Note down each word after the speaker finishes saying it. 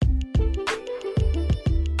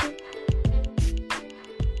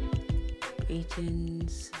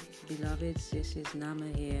Greetings, beloveds. This is Nama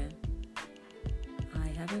here. I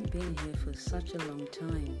haven't been here for such a long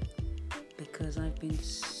time because I've been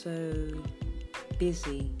so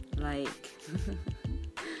busy,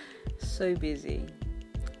 so busy,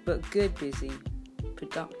 but good busy,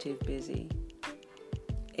 productive busy,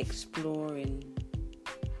 exploring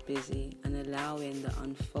busy, and allowing the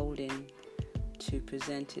unfolding to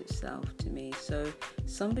present itself to me. So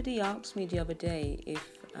somebody asked me the other day if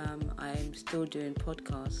I'm still doing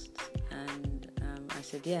podcasts, and I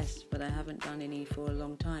said yes, but I haven't done any for a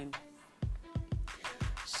long time.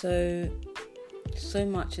 So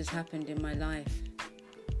much has happened in my life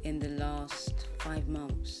in the last 5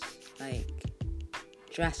 months,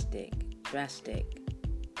 drastic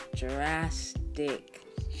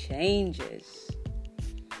changes,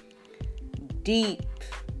 deep,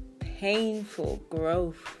 painful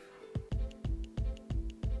growth,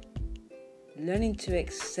 learning to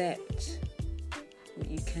accept what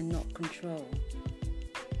you cannot control,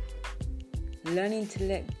 learning to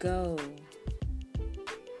let go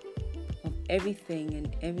of everything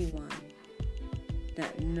and everyone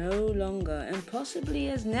that no longer and possibly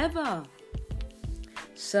has never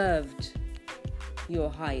served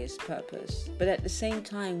your highest purpose. But at the same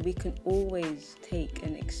time, we can always take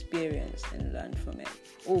an experience and learn from it.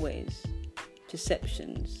 Always.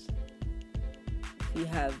 Perceptions. If you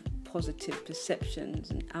have positive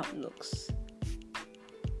perceptions and outlooks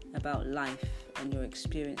about life and your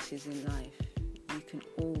experiences in life, you can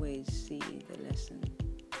always see the lesson.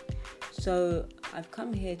 So I've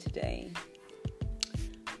come here today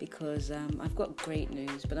because I've got great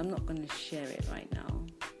news, but I'm not going to share it right now.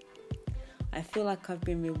 I feel like I've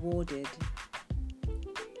been rewarded.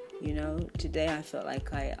 Today I felt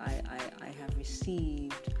like I have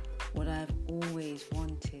received what I've always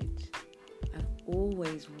wanted. I've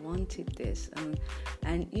always wanted this.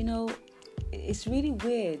 And it's really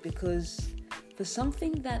weird because for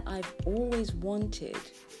something that I've always wanted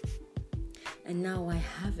and now I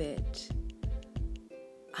have it,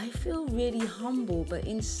 I feel really humble, but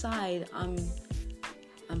inside I'm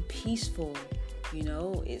peaceful.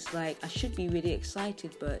 It's like I should be really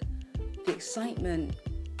excited, but the excitement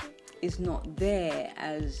is not there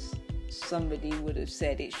as somebody would have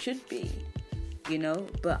said it should be,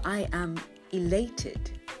 but I am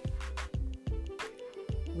elated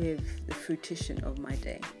with the fruition of my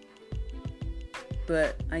day.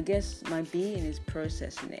 But I guess my being is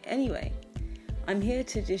processing it. Anyway, I'm here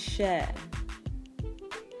to just share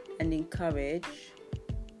and encourage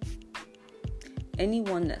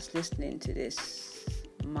anyone that's listening to this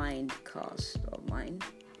mindcast of mine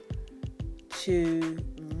to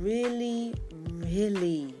really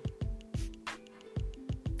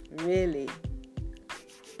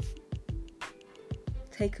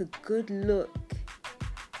take a good look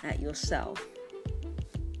at yourself.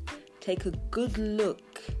 Take a good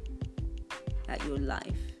look at your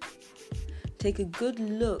life. Take a good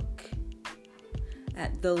look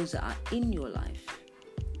at those that are in your life.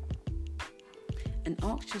 And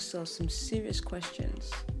ask yourself some serious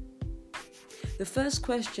questions. The first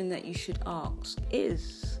question that you should ask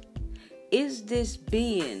is this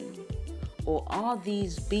being or are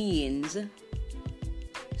these beings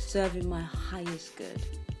serving my highest good?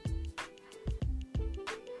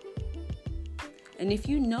 And if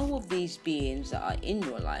you know of these beings that are in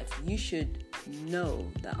your life, you should know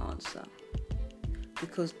the answer.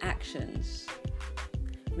 Because actions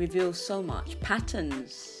reveal so much.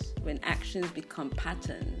 Patterns. When actions become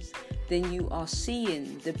patterns, then you are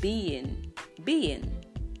seeing the being.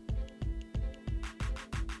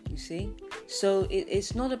 You see? So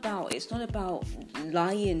it's not about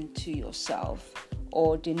lying to yourself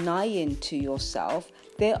or denying to yourself.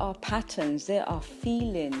 There are patterns, there are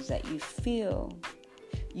feelings that you feel.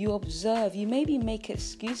 You observe, you maybe make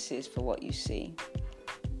excuses for what you see.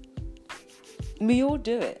 We all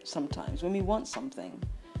do it sometimes when we want something.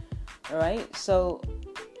 All right? So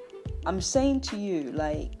I'm saying to you,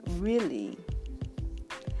 really,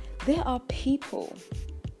 there are people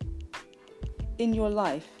in your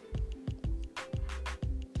life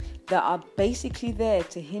that are basically there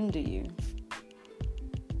to hinder you.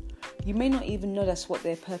 You may not even know that's what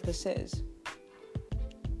their purpose is.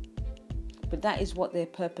 But that is what their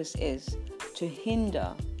purpose is, to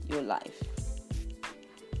hinder your life.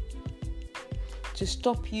 To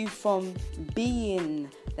stop you from being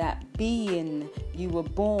that being you were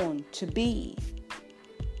born to be.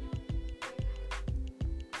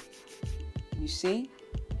 You see?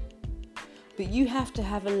 But you have to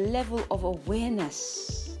have a level of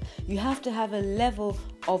awareness. You have to have a level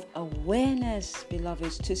of awareness,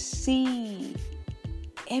 beloveds, to see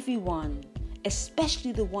everyone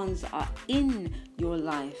especially the ones that are in your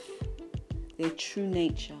life, their true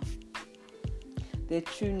nature. Their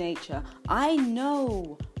true nature. I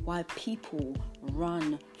know why people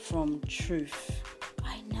run from truth.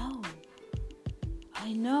 I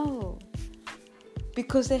know.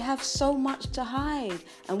 Because they have so much to hide.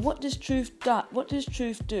 And what does truth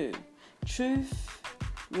do? Truth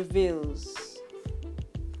reveals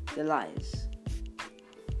the lies.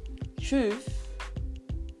 Truth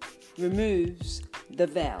removes the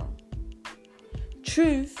veil.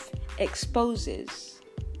 Truth exposes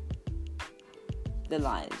the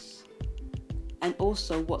lies and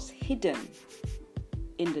also what's hidden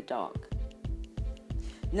in the dark.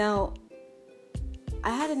 Now, I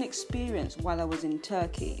had an experience while I was in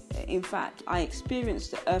Turkey. In fact, I experienced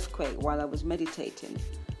the earthquake while I was meditating,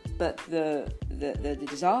 but the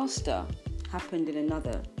disaster happened in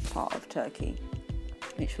another part of Turkey,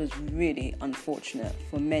 which was really unfortunate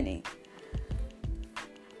for many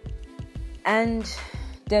and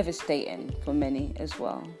devastating for many as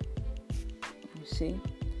well. You see?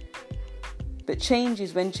 But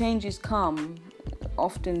when changes come,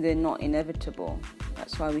 often they're not inevitable.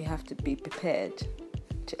 That's why we have to be prepared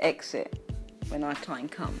to exit when our time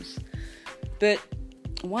comes. But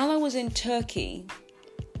while I was in Turkey,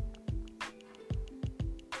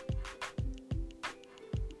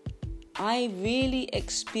 I really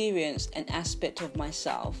experienced an aspect of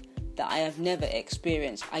myself that I have never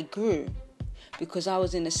experienced. I grew because I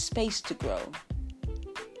was in a space to grow.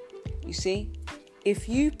 You see, if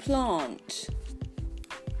you plant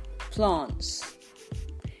plants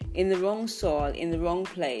in the wrong soil, in the wrong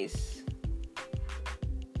place,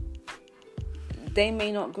 they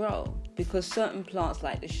may not grow because certain plants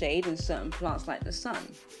like the shade and certain plants like the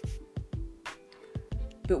sun.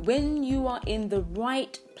 But when you are in the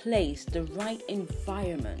right place, the right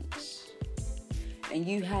environment, and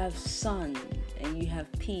you have sun, and you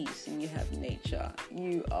have peace, and you have nature,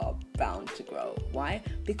 you are bound to grow. Why?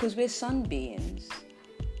 Because we're sun beings.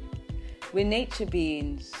 We're nature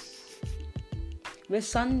beings. We're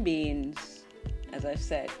sun beings, as I've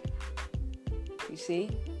said. You see?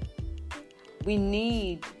 We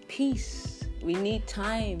need peace. We need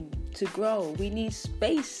time to grow. We need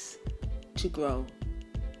space to grow.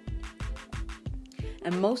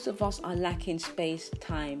 And most of us are lacking space,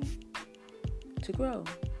 time to grow.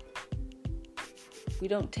 We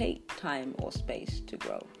don't take time or space to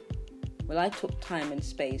grow. Well, I took time and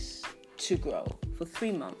space to grow for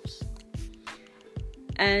 3 months.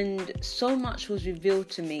 And so much was revealed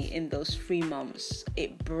to me in those 3 months.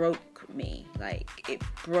 It broke me. But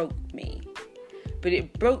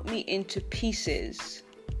it broke me into pieces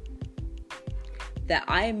that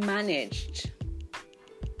I managed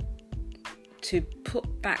to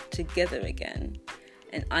put back together again,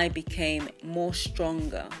 and I became more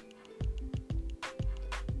stronger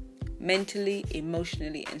mentally,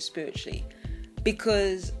 emotionally, and spiritually,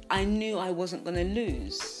 because I knew I wasn't going to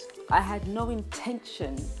lose. I had no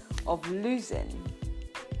intention of losing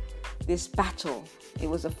this battle. It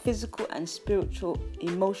was a physical and spiritual,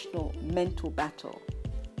 emotional, mental battle.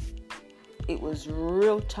 It was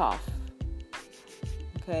real tough.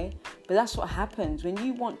 Okay? But that's what happens when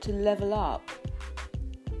you want to level up.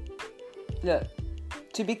 Look,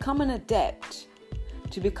 to become an adept,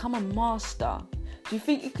 to become a master, do you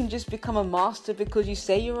think you can just become a master because you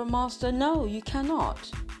say you're a master? No, you cannot.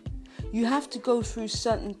 You have to go through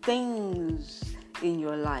certain things in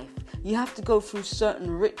your life. You have to go through certain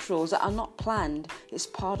rituals that are not planned. It's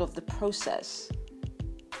part of the process.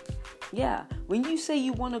 Yeah, when you say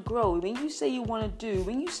you want to grow, when you say you want to do,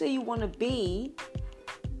 when you say you want to be,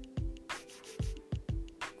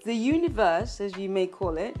 the universe, as you may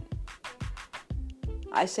call it,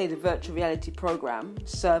 I say the virtual reality program,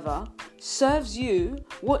 server, serves you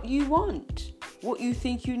what you want, what you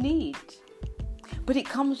think you need. But it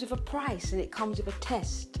comes with a price and it comes with a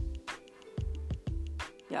test.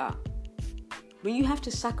 Yeah. When you have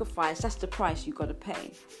to sacrifice, that's the price you got to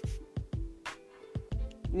pay.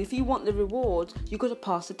 And if you want the reward, you got to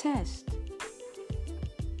pass the test.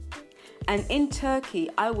 And in Turkey,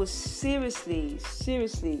 I was seriously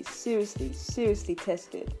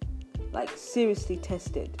tested. Like, seriously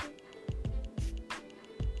tested.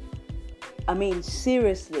 I mean,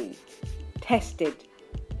 seriously tested.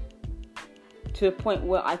 To a point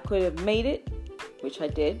where I could have made it, which I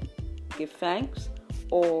did, give thanks,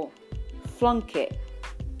 or flunk it.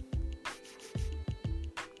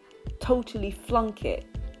 Totally flunk it.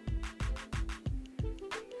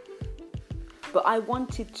 But I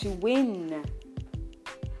wanted to win.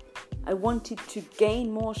 I wanted to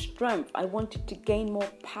gain more strength. I wanted to gain more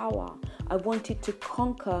power. I wanted to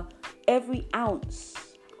conquer every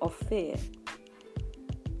ounce of fear.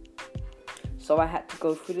 So I had to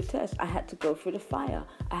go through the test. I had to go through the fire.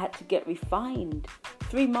 I had to get refined.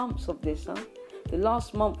 3 months of this, huh? The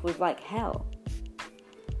last month was like hell.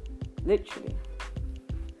 Literally.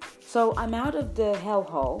 So I'm out of the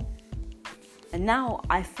hellhole. And now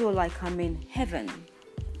I feel like I'm in heaven.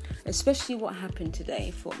 Especially what happened today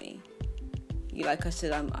for me. Like I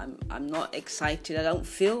said, I'm not excited. I don't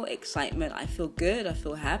feel excitement. I feel good. I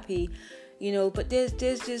feel happy. But there's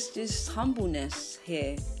just this humbleness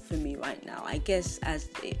here for me right now. I guess as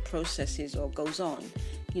it processes or goes on,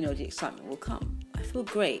 the excitement will come. I feel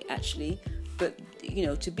great actually, but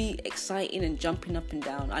to be exciting and jumping up and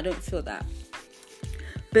down, I don't feel that.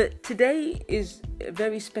 But today is a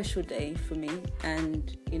very special day for me,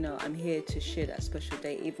 and I'm here to share that special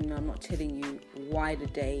day, even though I'm not telling you why the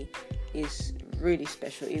day is really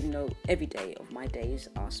special, even though every day of my days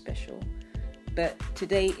are special. But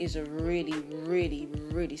today is a really, really,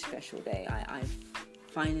 really special day. I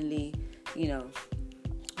finally,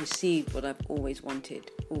 received what I've always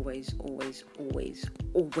wanted. Always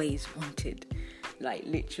wanted. Like,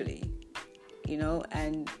 literally.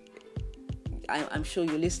 And I'm sure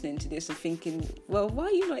you're listening to this and thinking, well, why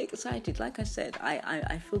are you not excited? Like I said,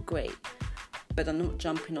 I feel great. But I'm not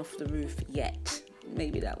jumping off the roof yet.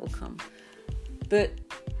 Maybe that will come. But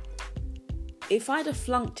if I'd have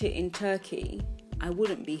flunked it in Turkey, I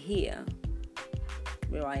wouldn't be here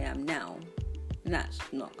where I am now. And that's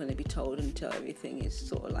not going to be told until everything is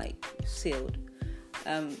sort of like sealed.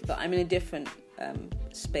 But I'm in a different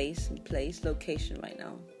space and place, location right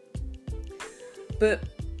now. But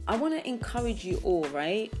I want to encourage you all,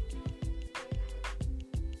 right?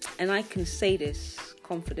 And I can say this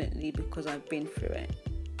confidently because I've been through it.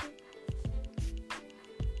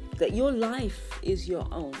 That your life is your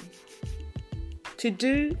own. To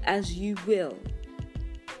do as you will.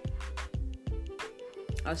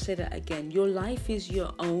 I'll say that again. Your life is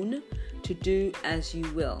your own to do as you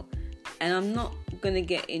will. And I'm not going to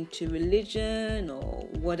get into religion or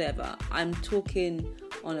whatever. I'm talking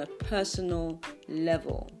on a personal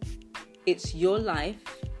level. It's your life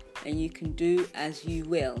and you can do as you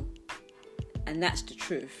will. And that's the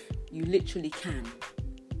truth. You literally can.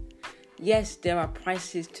 Yes, there are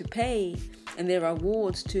prices to pay and there are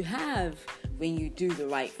rewards to have when you do the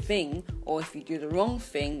right thing, or if you do the wrong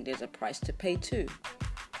thing, there's a price to pay too.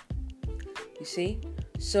 You see?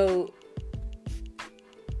 So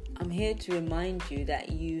I'm here to remind you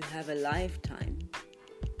that you have a lifetime,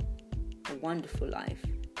 a wonderful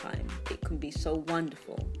lifetime. It can be so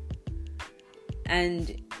wonderful.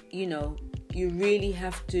 And, you really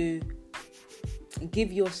have to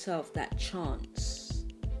give yourself that chance,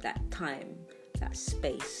 that time, that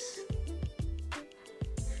space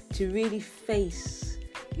to really face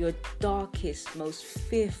your darkest, most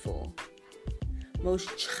fearful, most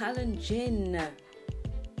challenging,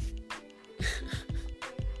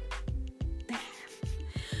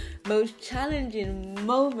 most challenging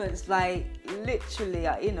moments. Like, literally,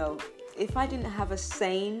 if I didn't have a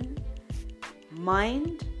sane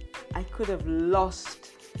mind, I could have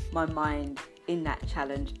lost my mind in that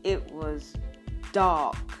challenge. It was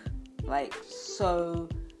dark, like so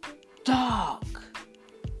dark.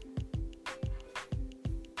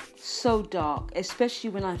 So dark, especially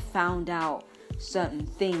when I found out certain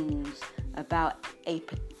things about a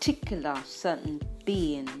particular certain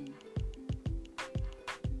being.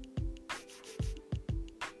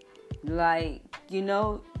 Like,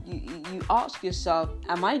 you ask yourself,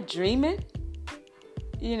 am I dreaming?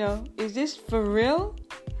 Is this for real?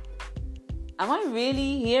 Am I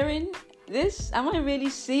really hearing this? Am I really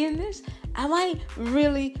seeing this? Am I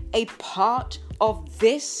really a part of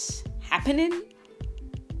this happening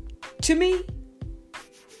to me?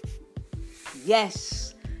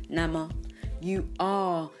 Yes, Nama, you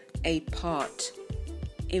are a part.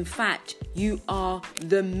 In fact, you are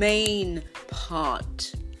the main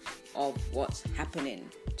part of what's happening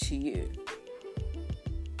to you.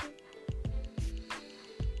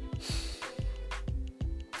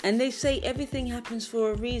 And they say everything happens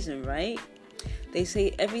for a reason, right? They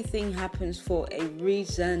say everything happens for a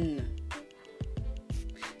reason.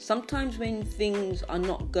 Sometimes when things are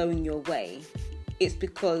not going your way, it's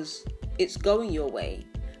because it's going your way.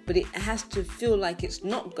 But it has to feel like it's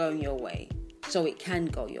not going your way, so it can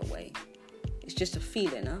go your way. It's just a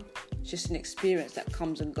feeling, huh? It's just an experience that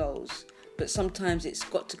comes and goes. But sometimes it's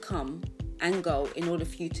got to come and go in order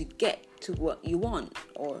for you to get to what you want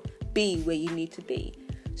or be where you need to be.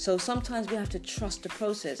 So sometimes we have to trust the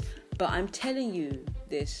process. But I'm telling you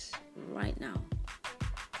this right now.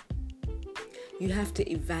 You have to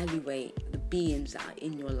evaluate the beings that are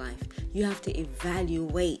in your life. You have to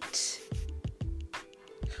evaluate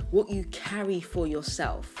what you carry for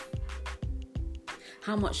yourself.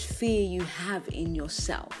 how much fear you have in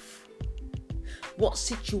yourself, what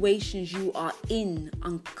situations you are in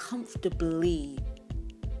uncomfortably,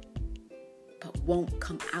 but won't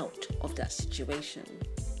come out of that situation.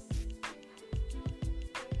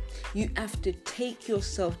 You have to take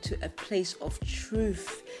yourself to a place of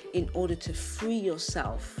truth in order to free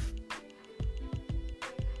yourself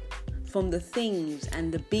from the things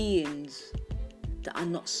and the beings that are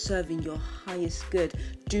not serving your highest good.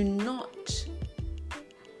 Do not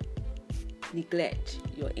neglect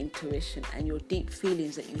your intuition and your deep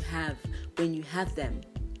feelings that you have when you have them.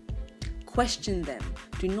 Question them.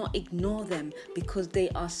 Do not ignore them, because they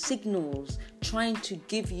are signals trying to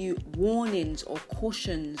give you warnings or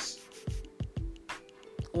cautions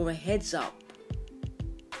or a heads up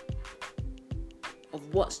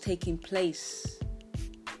of what's taking place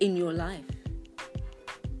in your life.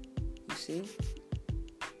 You see?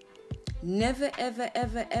 Never, ever,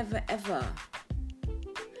 ever, ever, ever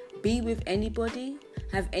be with anybody,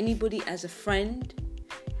 have anybody as a friend,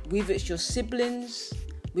 whether it's your siblings,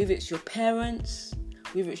 whether it's your parents,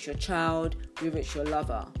 whether it's your child, whether it's your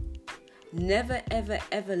lover. Never, ever,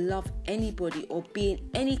 ever love anybody or be in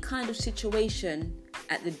any kind of situation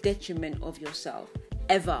at the detriment of yourself.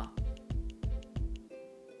 Ever.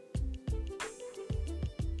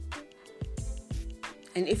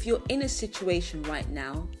 And if you're in a situation right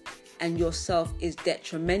now and yourself is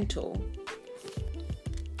detrimental,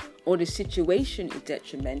 or the situation is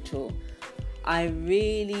detrimental, I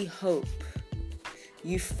really hope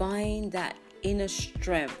you find that inner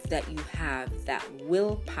strength that you have, that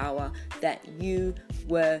willpower that you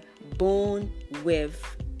were born with.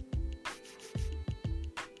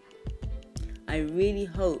 I really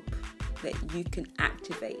hope that you can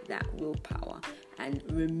activate that willpower and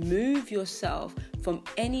remove yourself from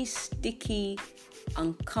any sticky,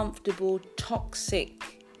 uncomfortable,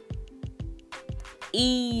 toxic,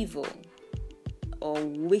 evil, or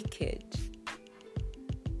wicked,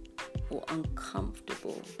 or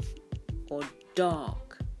uncomfortable, or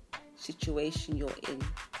dark situation you're in.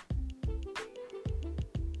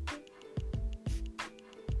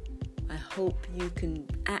 I hope you can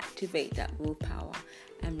activate that willpower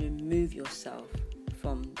and remove yourself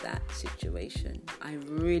from that situation. I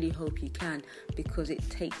really hope you can, because it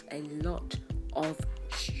takes a lot of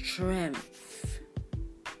strength.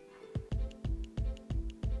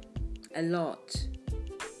 A lot.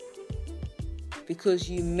 Because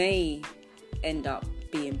you may end up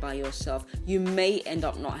being by yourself. You may end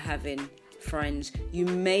up not having friends. You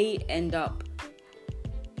may end up,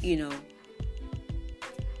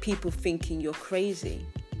 people thinking you're crazy.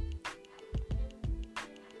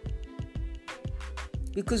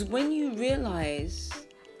 Because when you realize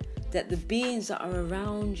that the beings that are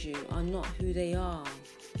around you are not who they are,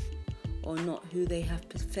 or not who they have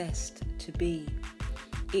professed to be,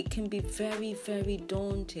 it can be very, very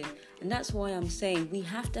daunting. And that's why I'm saying we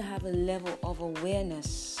have to have a level of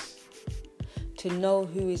awareness to know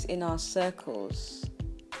who is in our circles,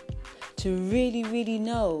 to really, really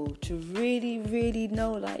know,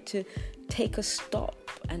 like to take a stop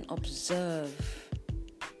and observe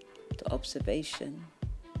the observation.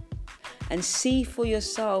 And see for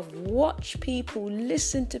yourself, watch people,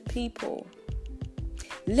 listen to people,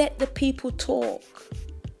 let the people talk,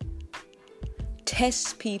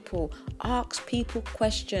 test people, ask people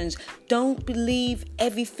questions. Don't believe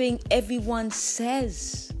everything everyone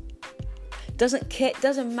says.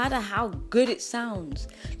 Doesn't matter how good it sounds,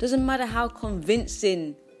 doesn't matter how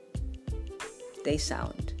convincing they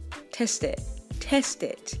sound. Test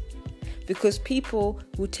it, because people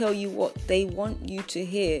will tell you what they want you to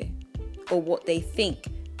hear, or what they think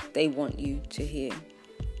they want you to hear.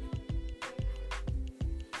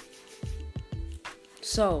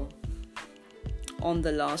 So, on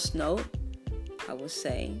the last note, I will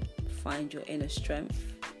say, find your inner strength,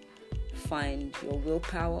 find your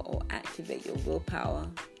willpower or activate your willpower,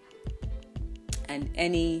 and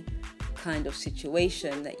any kind of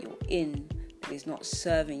situation that you're in that is not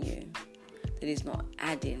serving you, that is not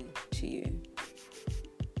adding to you.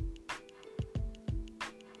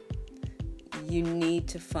 You need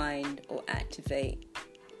to find or activate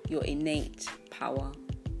your innate power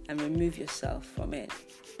and remove yourself from it.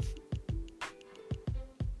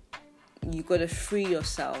 You got to free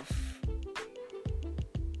yourself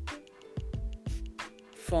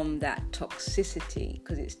from that toxicity,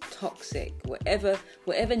 because it's toxic. Whatever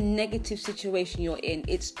negative situation you're in,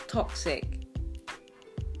 it's toxic,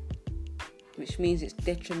 which means it's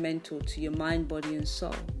detrimental to your mind, body, and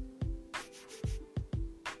soul.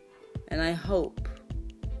 And I hope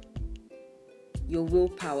your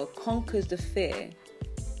willpower conquers the fear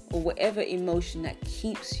or whatever emotion that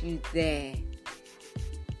keeps you there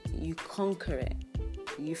you conquer it,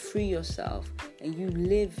 you free yourself, and you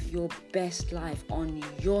live your best life on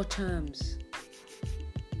your terms,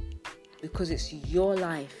 because it's your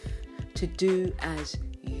life to do as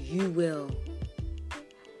you will.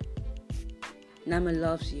 Nama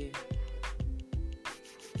loves you.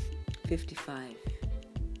 55.